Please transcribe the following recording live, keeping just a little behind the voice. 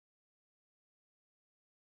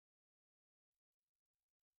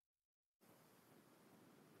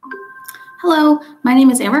Hello, my name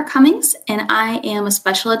is Amber Cummings, and I am a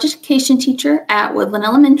special education teacher at Woodland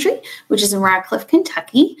Elementary, which is in Radcliffe,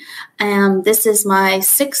 Kentucky. This is my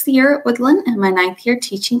 6th year at Woodland and my 9th year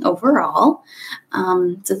teaching overall.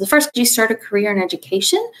 So the first you start a career in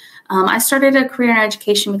education. I started a career in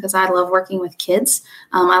education because I love working with kids.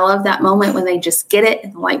 I love that moment when they just get it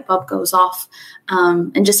and the light bulb goes off,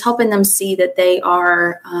 and just helping them see that they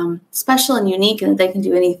are special and unique and that they can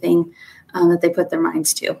do anything that they put their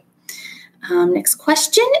minds to. Next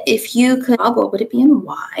question, if you could, what would it be and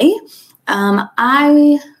why?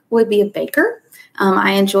 I would be a baker.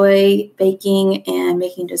 I enjoy baking and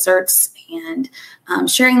making desserts and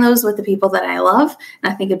sharing those with the people that I love.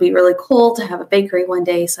 And I think it'd be really cool to have a bakery one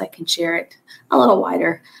day so I can share it a little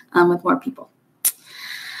wider with more people.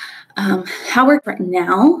 How we're different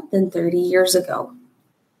now than 30 years ago.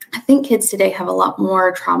 I think kids today have a lot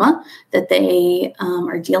more trauma that they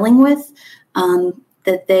are dealing with,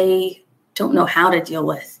 that they don't know how to deal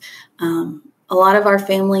with. A lot of our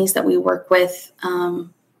families that we work with are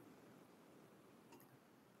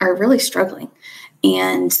really struggling.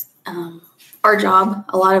 And a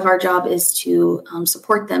lot of our job is to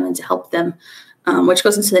support them and to help them, which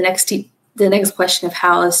goes into the next question of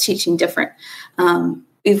how is teaching different.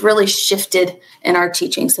 We've really shifted in our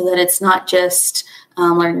teaching so that it's not just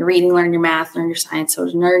learn your reading, learn your math, learn your science, so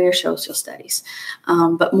learn your social studies,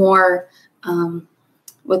 but more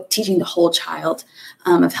with teaching the whole child,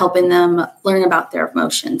 of helping them learn about their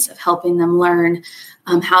emotions, of helping them learn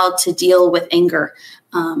how to deal with anger,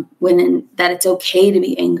 that it's okay to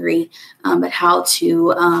be angry, but how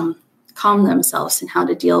to calm themselves and how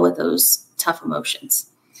to deal with those tough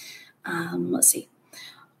emotions. Let's see.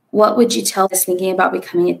 What would you tell us thinking about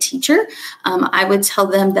becoming a teacher? I would tell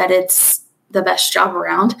them that it's the best job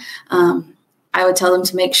around. I would tell them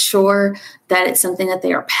to make sure that it's something that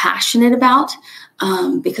they are passionate about,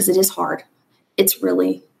 because it is hard. It's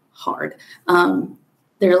really hard.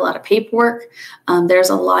 There's a lot of paperwork. There's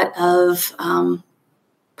a lot of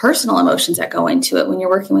personal emotions that go into it when you're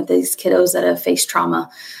working with these kiddos that have faced trauma.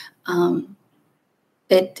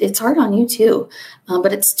 It's hard on you too,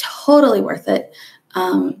 but it's totally worth it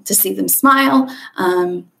to see them smile,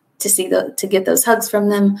 to get those hugs from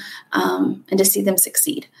them, and to see them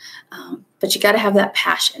succeed. But you got to have that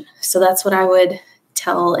passion. So that's what I would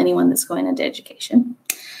tell anyone that's going into education.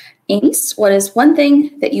 Ace, what is one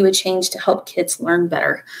thing that you would change to help kids learn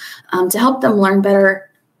better? To help them learn better,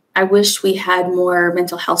 I wish we had more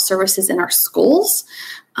mental health services in our schools.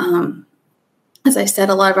 As I said,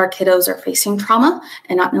 a lot of our kiddos are facing trauma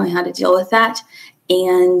and not knowing how to deal with that.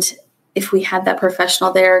 And if we had that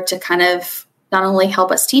professional there to kind of not only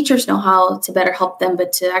help us teachers know how to better help them,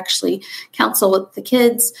 but to actually counsel with the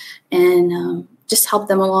kids and just help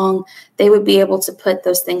them along, they would be able to put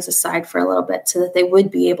those things aside for a little bit so that they would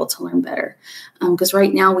be able to learn better. Because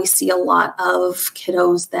right now we see a lot of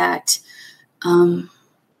kiddos that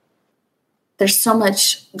there's so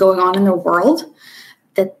much going on in the world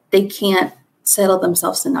that they can't settle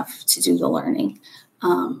themselves enough to do the learning.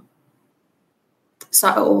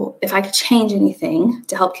 So if I could change anything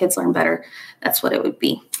to help kids learn better, that's what it would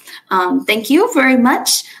be. Thank you very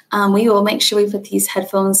much. We will make sure we put these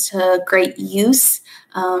headphones to great use,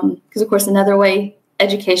 because, of course, another way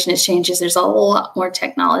education has changed is there's a lot more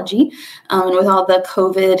technology. And with all the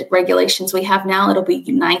COVID regulations we have now, it'll be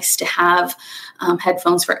nice to have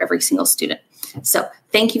headphones for every single student. So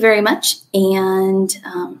thank you very much, and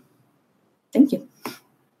thank you.